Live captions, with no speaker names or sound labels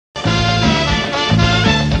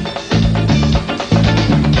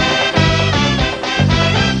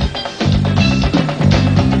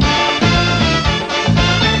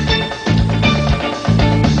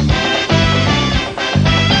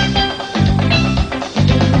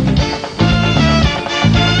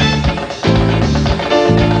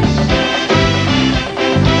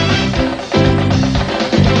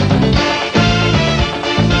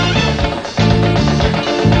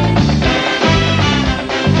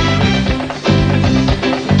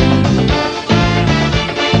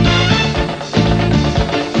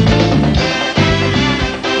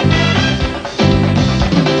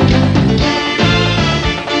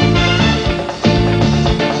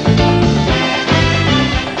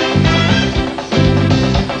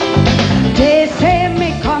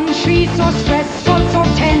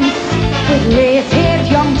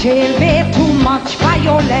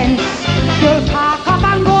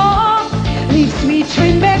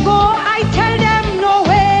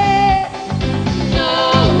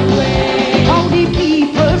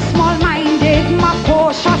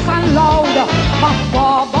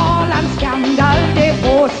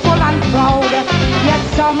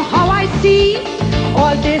how I see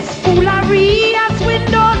all this foolery as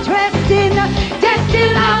window dressing. There's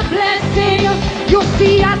still a blessing. You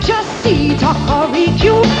see, I just see Tokory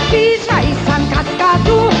Q, bees, rice and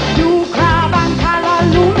cascadu. You crab and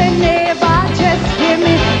callaloo, me never just give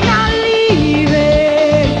me. Not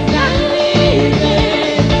leaving, not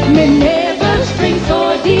leaving. Me never string so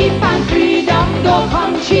deep and freedom no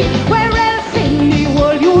country. Where else in the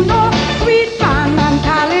world you know sweet pan and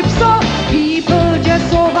calypso? People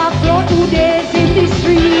just overflow 2 days in the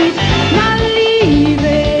street. Not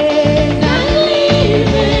leaving, not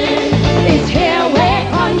leaving. It's here where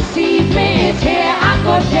conceive me, it's here I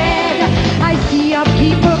go dead. I see a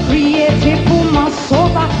people creative who must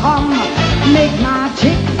overcome. Make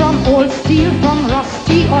magic from old steel, from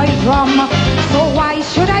rusty oil drum. So why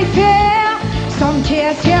should I fear? Some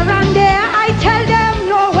tears here and there, I tell them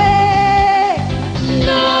no way,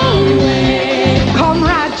 no way.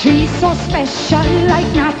 Comradely so special like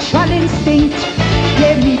natural instinct.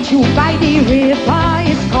 They meet you by the river,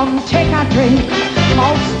 it's come take a drink.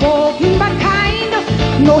 Outspoken but kind,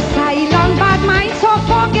 no silent bad mind. So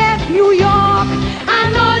forget New York, I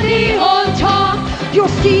know the whole talk. You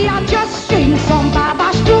see I just drink some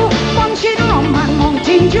babash too, punching rum and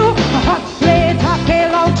Mountain Dew. A hot plate of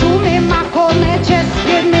pale out to me, Macome just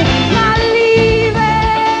give me. Not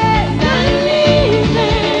leaving, not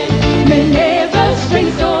leaving. Me never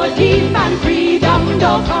string so deep and freedom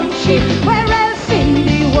don't come cheap. Where else in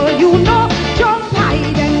the world you know jump high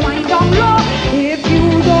and wind down low? If you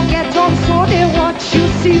don't get on so they watch you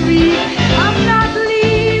see me. I'm not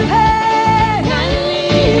leaving, not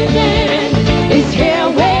leaving. It's here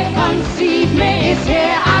where conceive me, it's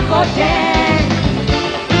here I go dead.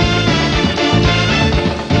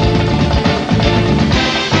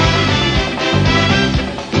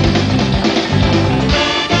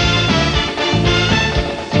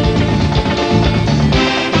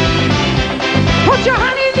 Put your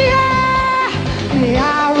hand in the air. The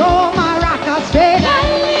arrow maracas play. Not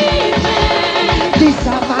leaving. The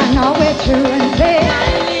savannah where children play. Not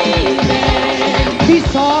leaving. The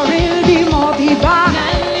sorrel, the mobiba.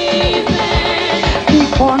 Not leaving. The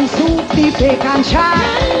corn soup, the bacon char.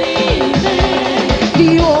 Not leaving. The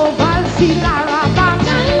oval, the larabak.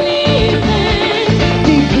 Not leaving.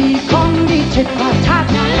 The pecan, the tit for tat.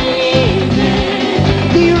 Not leaving.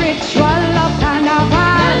 The ritual of carnival.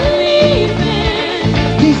 Not leaving.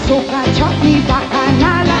 The soca chutney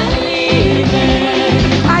bacchanal. Not leaving.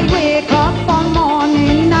 I wake up one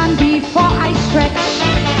morning and before I stretch,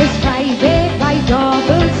 it's private by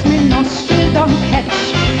doubles, me nostril don't catch.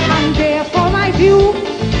 And therefore my view,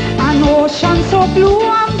 an ocean so blue,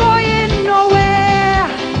 I'm going nowhere,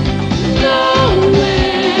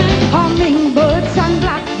 nowhere. Hummingbirds and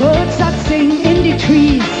blackbirds that sing in the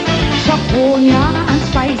trees, Chaponia and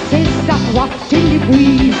spices that waft in the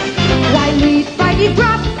breeze. While meat by the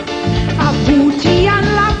drop, a booty and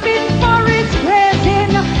laughing for its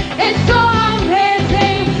praising. It's so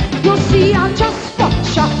amazing. You see, I just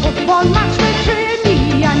watch a football match with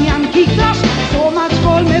Trini and Yankee clash. So much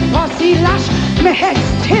goal, me pussy lash, me head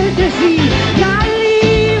still dizzy. Not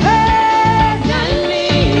leaving, not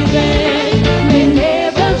leaving. Me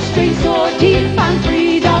never string so deep and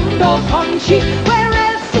freedom no country. Where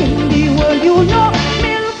else in the world you know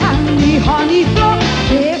milk and the honey flow?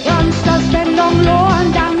 They gangsters bend down low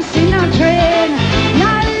and dance in a train.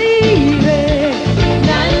 Not leaving,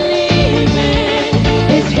 not leaving.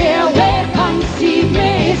 It's here where conceive me,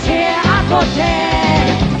 it's here I go dead.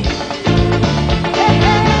 Hey,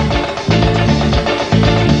 hey.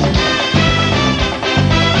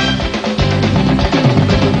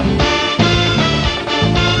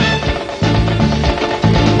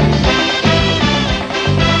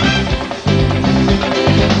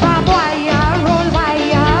 Barbed wire, roll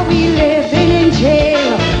wire, we living in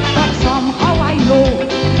jail. But somehow I know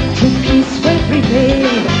true peace will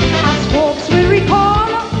prevail. As folks will recall,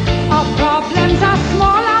 our problems are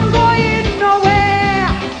small, I'm going nowhere,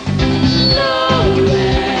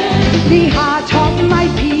 nowhere. The heart of my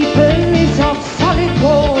people is of solid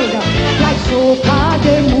gold. Like soca,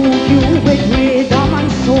 they move you with rhythm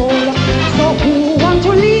and soul. So who want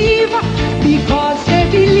to leave? Because they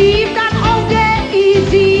believe that out there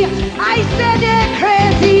easy. I say they're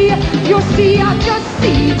crazy. You see, I just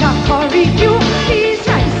see Tokory Q, bees,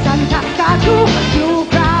 rice and cascadu. You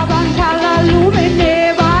grab and callaloo, me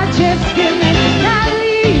never just give me. Not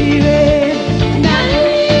leaving, not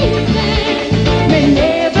leaving. Me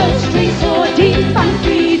never stray so deep and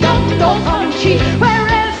freedom no country. Where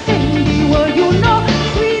else in the world you know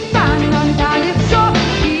sweet pan and calypso?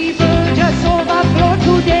 People just overflow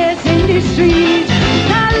 2 days in the street.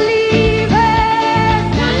 Not leaving,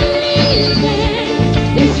 not leaving.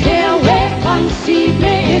 It's here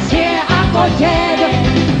for dead.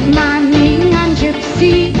 Manning and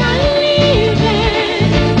Gypsy, not leaving.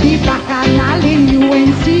 the Bacchanal in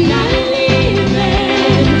UNC, Not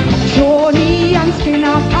leaving. Joni and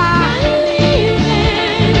Skinner Park, Not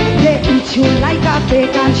leaving. they eat you like a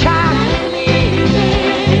bacon shark. Not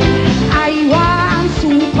leaving. Iowa and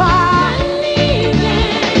Super, Not leaving.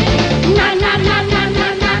 na na na na na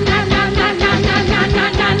na na na na na na na na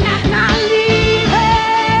na na na leaving.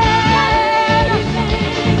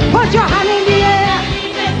 Put your hand in the air.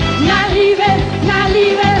 Not leaving, not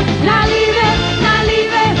leaving, not leaving, not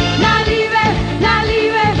leaving, not leaving, not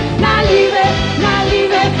leaving, not leaving, not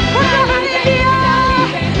leaving. Put your hand in the air.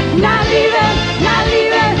 Not leaving, not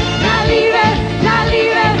leaving, not leaving, not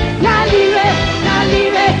leaving, not leaving, not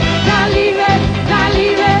leaving, not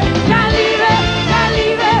leaving, not leaving, not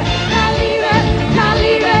leaving, not leaving, not leaving, not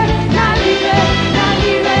leaving, not leaving, not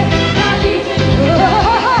leaving, not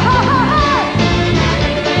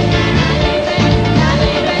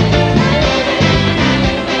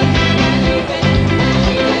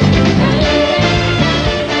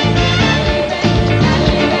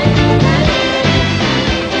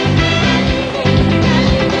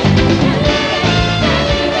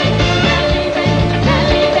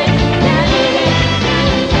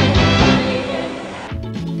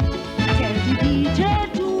Tell the DJ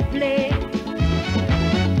to play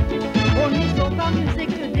only soca music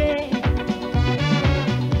today.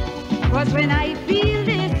 'Cause when I feel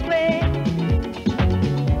this way,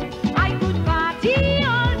 I could party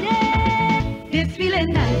all day. It's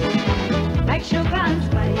feeling nice, like sugar and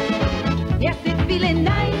spice. Yes, it's feeling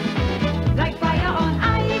nice, like fire on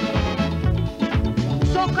ice.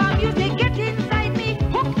 Soca music get inside me,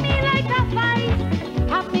 hook me like a vice.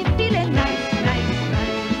 Have me feeling nice, nice,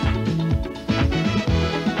 nice.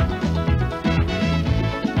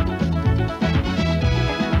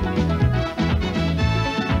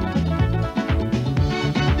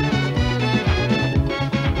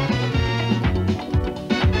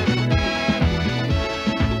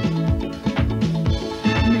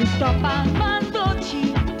 Mr. Palmando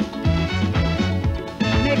cheap,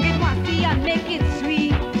 make it wasty and make it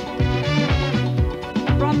sweet.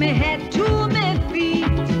 From my head to my feet,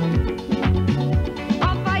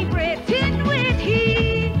 I'm vibrating with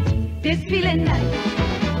heat. This feeling nice,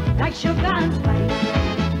 like sugar and spice.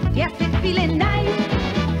 Yes, it's feeling nice,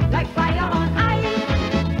 like fire on ice.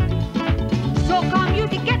 So come you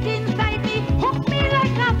to get inside me, hook me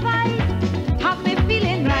like a vice. Have me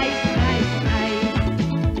feeling nice, nice, nice.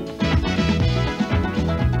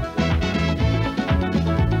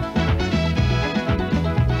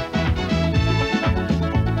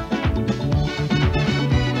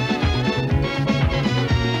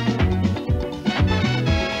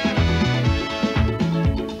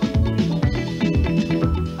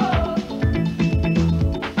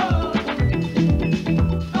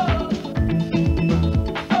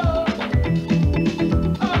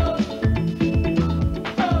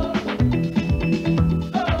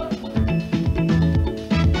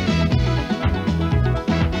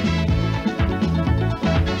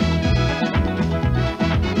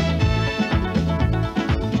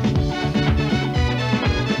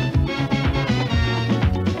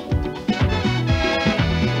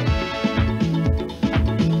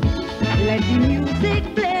 Let the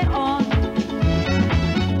music play on.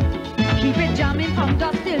 Keep it jamming from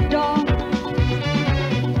dusk till dawn.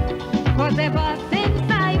 'Cause ever since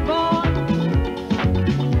I born,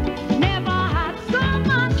 never had so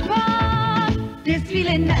much fun. This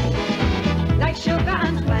feeling nice, like sugar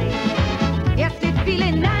and spice. Yes, it's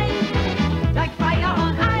feeling nice, like fire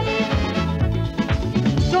on ice.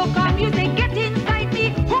 Soca music get inside me,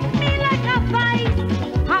 hook me like a vice.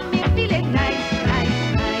 Have me feeling nice, nice,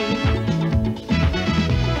 nice.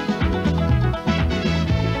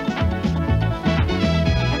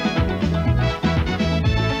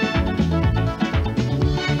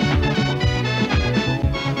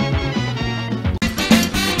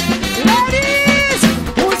 Ladies,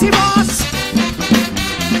 who's the boss?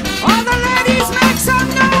 All the ladies make some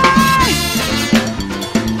noise.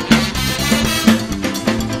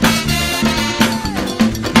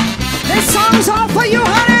 This song's all for you,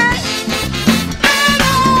 honey.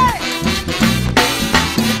 Hey!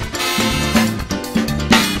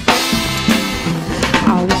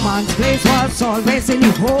 A woman's place was always in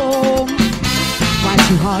the home, while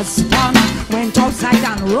her husband went outside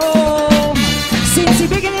and roam. Since the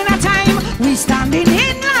beginning of time, we standing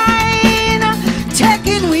in line,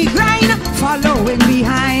 taking we grind, following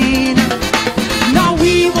behind. Now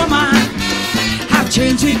we woman have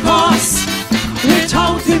changed we course,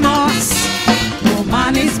 without remorse.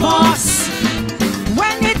 Woman is boss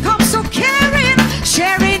when it comes to caring,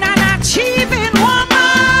 sharing and achieving.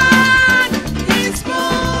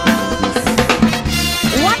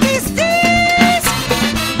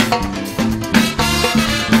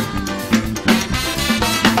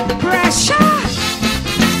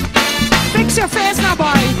 your face now,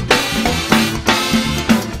 boy.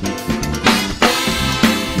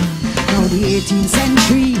 Now the 18th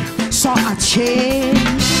century saw a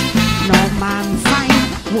change. No man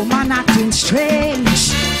find woman acting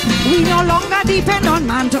strange. We no longer depend on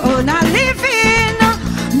man to earn a living.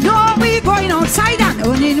 No, we going outside and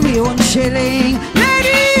earning we own shilling.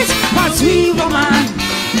 Ladies, cause we woman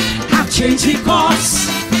have changed the course.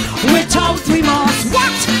 Without remorse,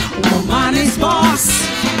 what? Woman is boss.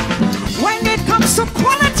 When it comes to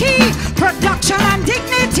quality, production and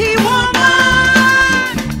dignity,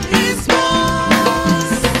 woman is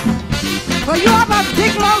boss. But you have a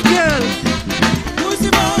big mouth, girl. Who's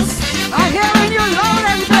the boss? I hear you loud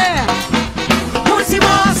and clear. Who's the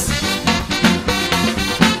boss?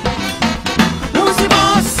 Who's the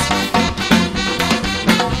boss?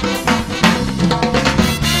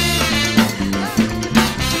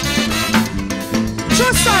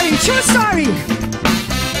 True story.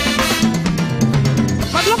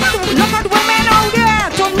 But look at women out there.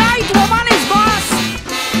 Tonight, woman is boss.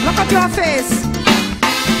 Look at your face.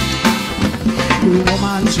 The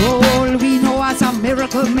woman's role we know as a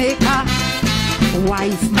miracle maker,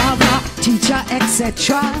 wife, mother, teacher,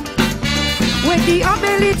 etc. With the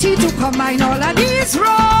ability to combine all of these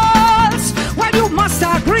roles, well, you must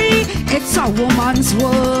agree it's a woman's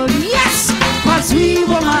world. Yes, cause we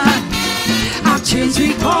woman have changed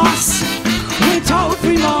the course without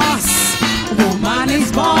remorse. Woman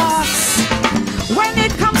is boss. When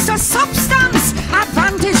it comes to substance,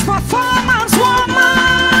 advantage, performance,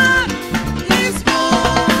 woman is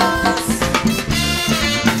boss.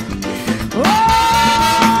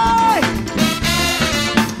 Oh!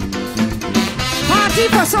 Party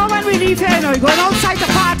for so when we leave here, now, going outside the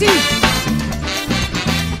party.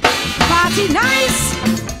 Party nice.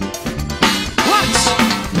 Watch.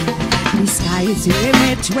 The sky is the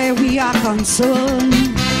limit where we are concerned.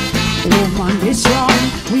 Woman is wrong,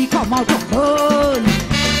 we come out to burn.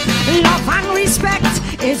 Love and respect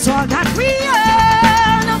is all that we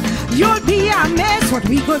earn. You'll be amazed what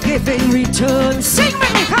we could give in return. Sing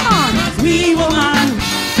with me, come on. We woman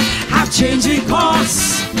have changed the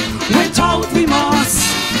course without remorse.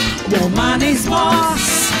 Woman is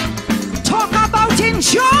boss. Talk about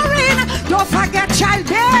enduring, don't forget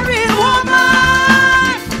childbearing.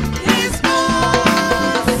 Woman is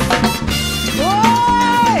boss.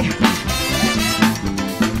 Boy,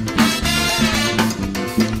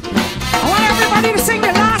 I want everybody to sing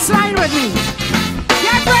the last line with me.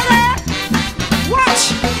 Get ready.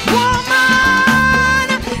 Watch. Woman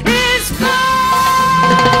is boss.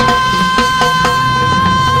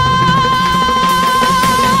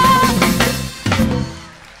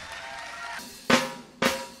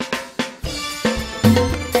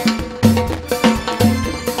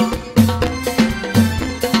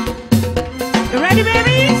 You ready,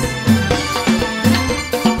 babies?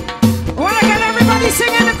 I want to get everybody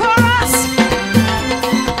singing the chorus.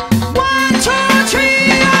 1, 2, 3.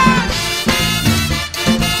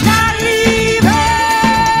 Not leaving.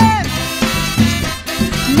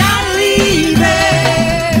 Not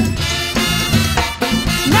leaving.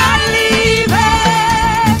 Not leaving.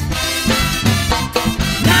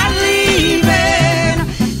 Not leaving.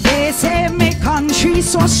 They say my country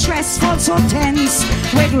so stressful, so tense.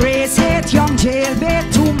 With race hate, young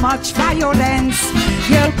jailbait, too much violence.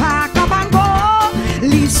 Girl pack up and go,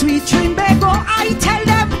 leave sweet dream beg go. I tell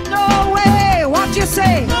them no way. What you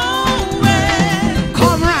say? No way.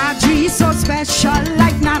 Camaraderie so special,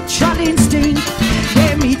 like natural instinct.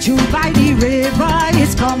 They meet you by the river,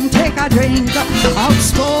 it's come take a drink.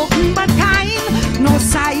 Outspoken but kind, no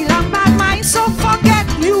silent bad mind. So forget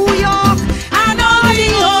New York and all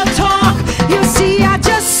the old talk. You see, I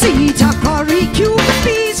just see a curry cube,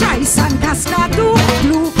 peas, rice and cascadu,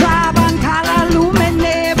 blue crab and callaloo. Me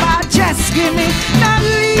never just give me not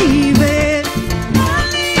leaving, not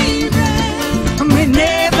leaving. Me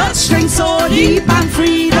never string so deep and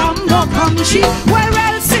freedom no country. Where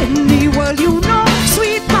else in the world you know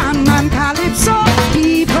sweet man and calypso?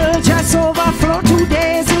 People just overflow 2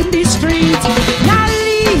 days in the street. Not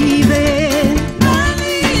leaving, not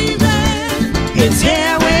leaving. It's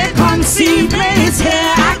here we conceive me, it's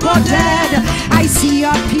here I go dead. I see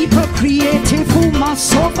a people creative who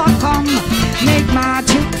must overcome. Make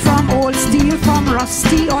magic from old steel, from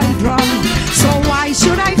rusty oil drum. So why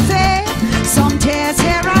should I fail? Some tears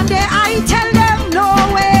here and there, I tell them no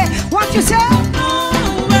way. What you say? No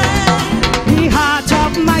way. The heart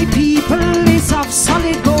of my people is of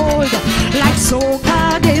solid gold. Like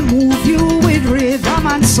soca, they move you with rhythm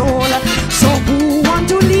and soul. So who want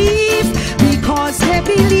to leave? Because they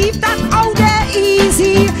believe that out there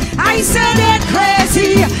easy. I say they're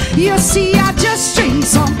crazy. You see, I just drink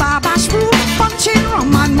some Babash brew,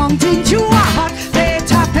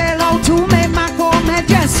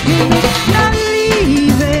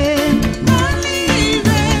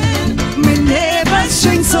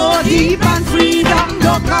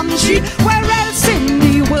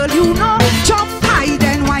 world, you know. Jump high,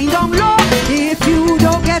 then wind down low. If you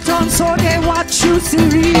don't get on, so they watch you see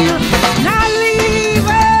real. Not leaving.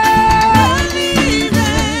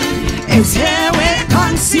 It's here we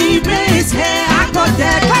conceive me. It's here I got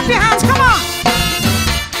dead. Clap your hands, come on.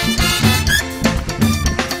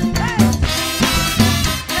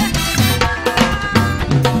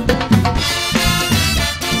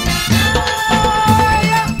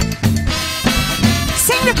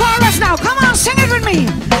 Sing the chorus now. Come on, sing it with me.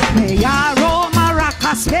 May our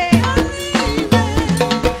maracas play.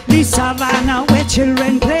 The savannah where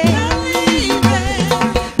children play.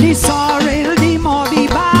 The sorrel, the mobby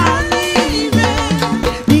bar.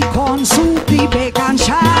 The corn soup, the bacon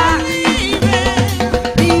shack.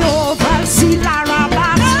 The oval Silara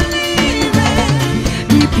bat.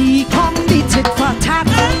 The peacock, the tit for tat.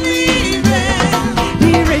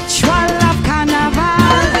 The ritual of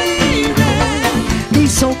carnival. The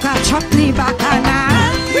soca chutney bacchanal.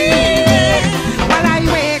 Well, I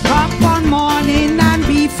wake up one morning and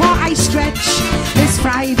before I stretch, it's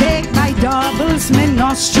Friday, my doubles, my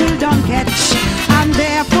nostril don't catch. And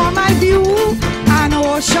therefore my view, an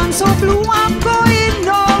ocean so blue, I'm going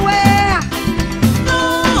nowhere.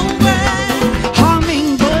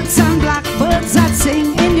 Hummingbirds and blackbirds that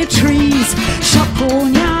sing in the trees,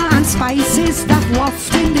 chaponia and spices that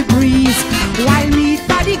waft in the breeze. While meat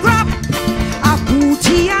by the grab, a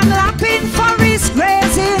booty and lapping for his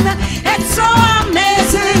grazing. It's so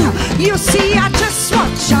amazing. You see, I just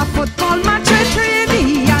watch a football match with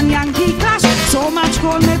Trinity and Yankee clash. So much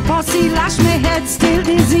gold, me pussy lash, me head still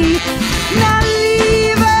dizzy. Not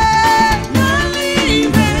leaving.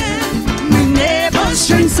 My neighbor's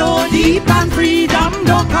strength so deep and freedom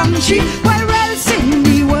don't come cheap. Where else in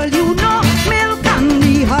the world you know milk and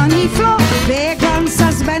the honey flow? Vagrants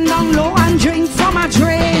bend down low and drink from a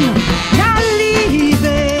drain. Not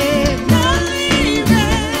leaving.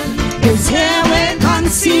 It's here we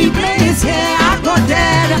conceive me. It's here I go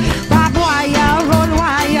dead. Barbed wire, road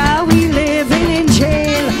wire, we living in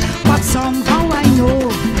jail. But somehow I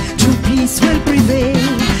know true peace will prevail.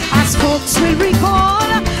 As folks will recall,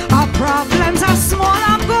 our problems are small.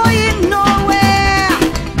 I'm going nowhere.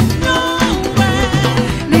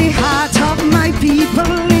 The heart of my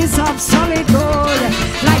people is of solid gold.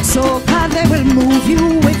 Like soca, they will move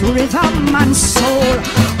you with rhythm and soul.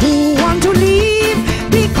 Who want to leave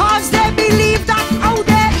because they believe that out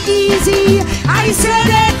there easy? I say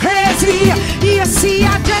they're crazy. You see,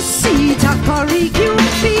 I just see Takori,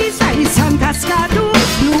 Cupids, Rice and Cascado,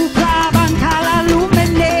 Blue Crab and Callaloo. My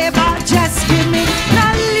neighbor just give me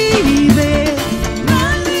not leaving.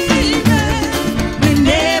 My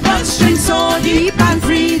neighbor's strength so deep and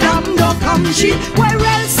freedom don't come cheap. Where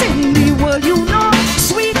else in the world you know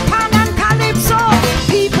sweet pan and calypso?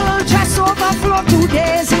 People just overflow 2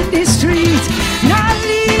 days in the street. Not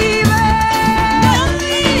leaving.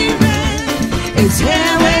 It's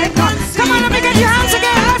here we come. Come on, let me get your hands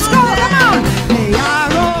again. Let's go. Come on. May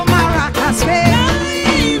our maracas play.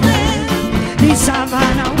 The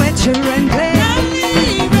savannah where children play.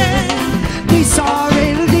 The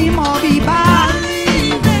sorrel, the mobby bar.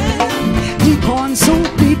 The corn soup,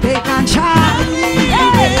 the bacon char.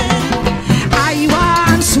 I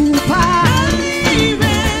want super.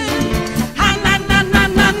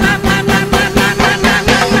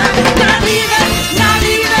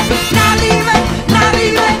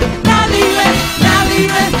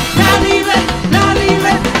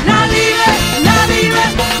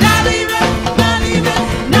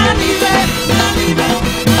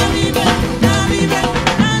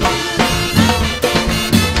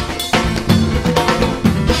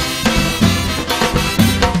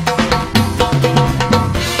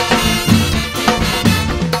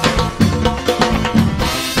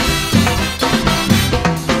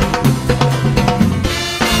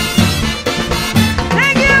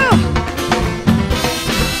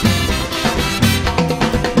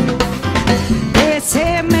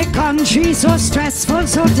 Country so stressful,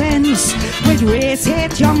 so tense, with race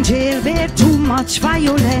hate, young jailbait, too much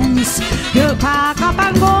violence. You'll pack up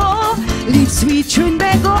and go, leave sweet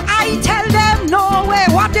Trinbago. I tell them no way.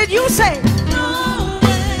 What did you say? No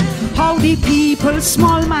way. How the people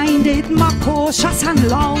small-minded, cautious and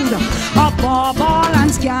loud, a bauble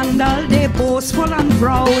and scandal, they boastful and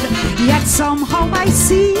proud. Yet somehow I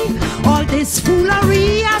see all this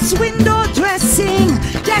foolery as window dressing.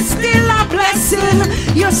 There's still a blessing.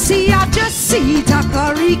 You see, I just see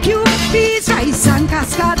Takori, Cupids, Rice and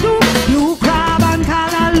Cascado, Blue Crab and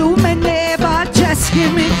Callaloo. My neighbor just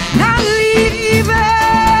give me not leaving.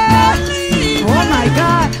 Oh my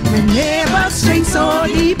God, my neighbor's strength so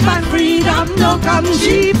deep and freedom no come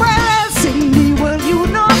cheap. Where else in the world you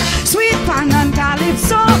know sweet pan and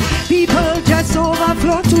calypso?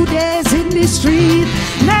 street.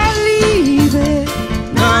 Not leave it,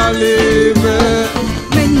 Now leave it.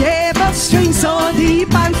 my neighbor string so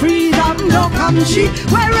deep and freedom no come cheap.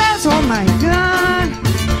 Where else? Oh my God.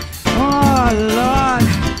 Oh Lord.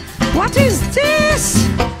 What is this?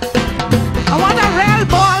 I want a real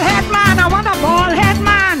bald head man. I want a bald head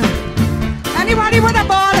man. Anybody with a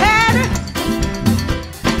bald head?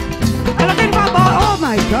 I'm looking for a bald. Oh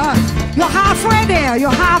my God. You're halfway there.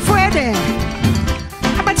 You're halfway there.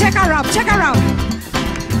 But check her out. Check her out.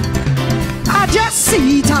 I just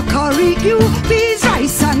see Takari, you, bees,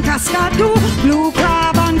 rice and cascadu, blue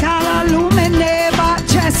crab and callaloo, my neighbor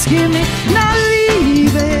just give me, now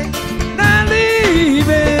leave it, Now leave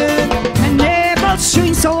it. my neighbor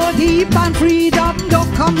string so deep and freedom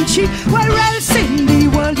don't come cheap. Where else in the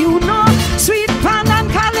world you know, sweet pan and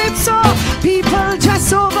calypso, people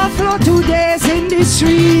just overflow 2 days in the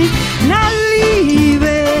street. Now leave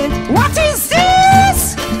it. What is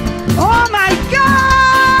this? Oh my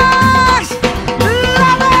gosh!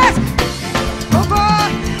 Love it! Oh boy!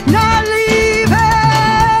 Not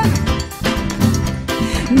leaving!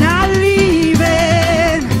 Not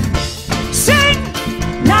leaving! Sing!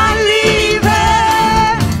 Not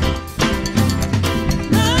leaving!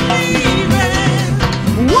 Not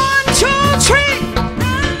leaving. 1, 2, 3,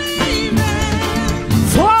 Not leaving.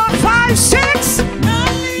 4, 5, 6.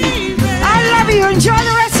 Not leaving. I love you. Enjoy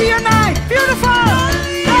the rest of your night. Beautiful.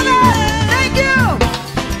 Love it. Thank you.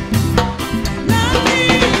 Not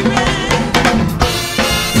leaving.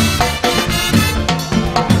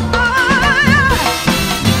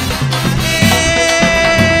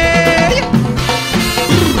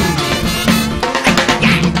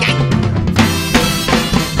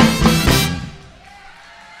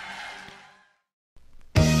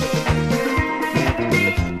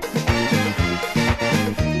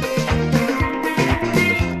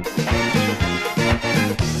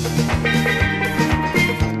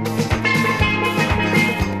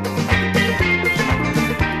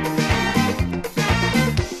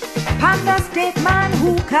 Panda State man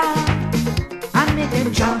who can and make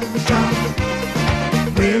them jump, jump,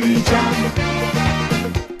 really jump.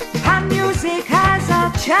 Pan music has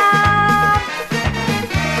a charm.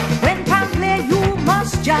 When pan play, you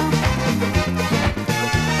must jump.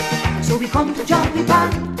 So we come to jump with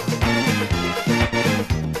pan.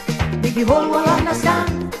 Make the whole world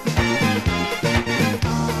understand.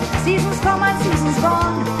 Seasons come and seasons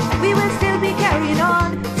gone. We will still be carrying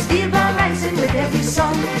on. Steel band rising with every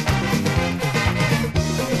sun.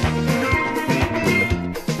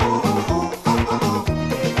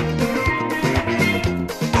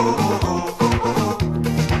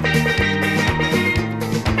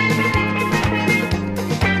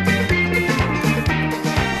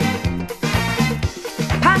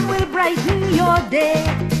 Pan will brighten your day,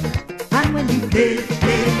 and when you play,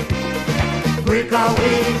 break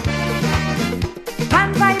away.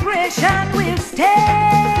 Pan vibration will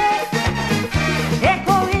stay,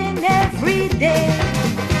 echoing every day.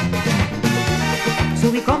 So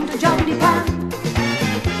we come to jump the pan,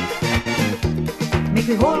 make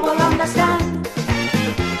the whole world understand.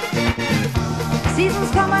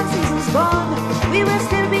 Seasons come and seasons gone, we will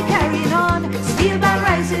still be carrying on. Steel band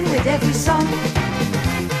rising with every sun.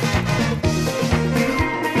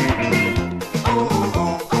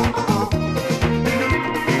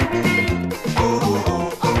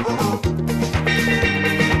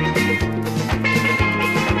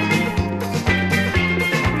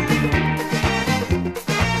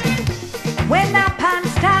 When that pan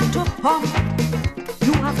start to pump,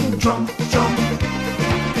 you have to jump, jump,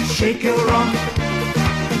 shake your rump,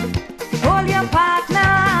 hold your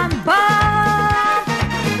partner and bump.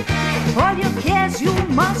 All your cares you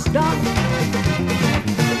must dump.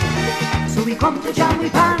 So we come to jam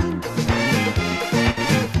with pan,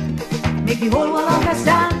 make the whole world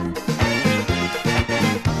understand.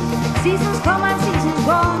 Seasons come and seasons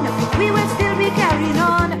gone, we will still be carrying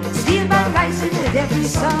on. Steel band rising with every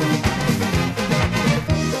sun.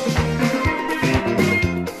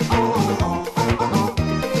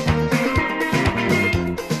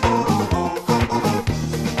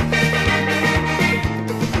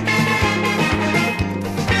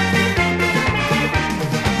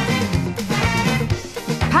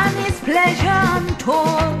 Pan is pleasure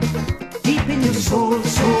untold, deep in your soul,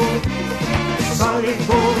 solid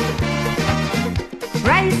gold,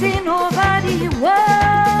 rising over the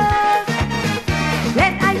world.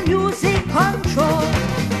 Let our music control.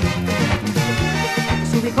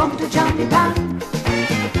 So we come to jam the pan,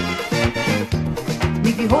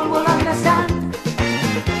 make the whole world understand.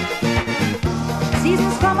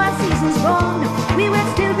 Seasons come and seasons go,